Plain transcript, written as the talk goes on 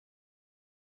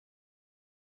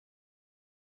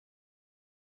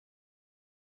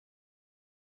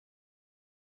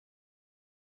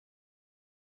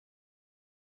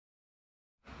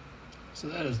So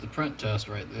that is the print test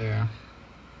right there.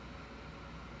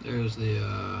 There's the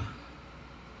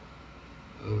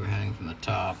overhang from the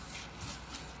top.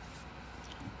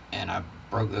 And I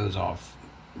broke those off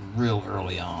real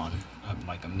early on,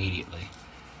 like immediately.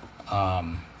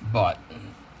 But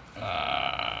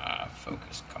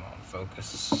focus, come on,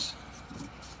 focus.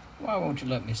 Why won't you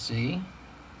let me see?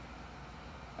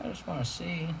 I just want to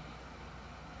see.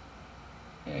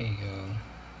 There you go.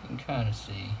 You can kind of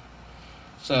see.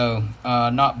 So,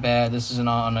 not bad. This is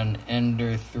on an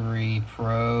Ender 3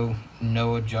 Pro.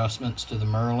 No adjustments to the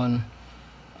Merlin.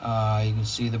 You can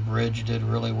see the bridge did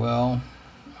really well.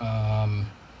 I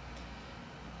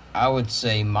would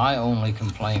say my only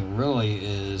complaint really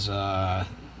is the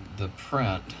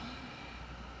print.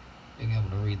 Being able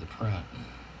to read the print.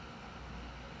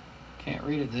 Can't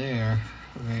read it there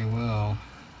very well.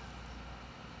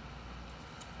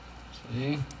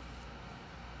 See?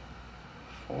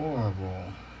 Horrible.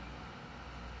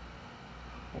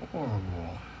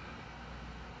 Horrible.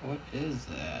 What is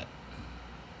that?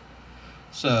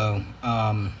 So,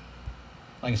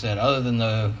 like I said, other than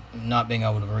the not being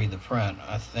able to read the print,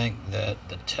 I think that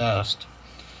the test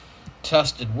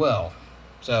tested well.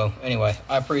 So anyway,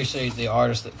 I appreciate the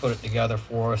artist that put it together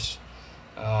for us.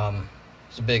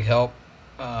 It's a big help.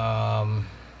 I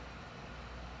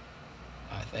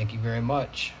thank you very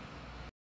much.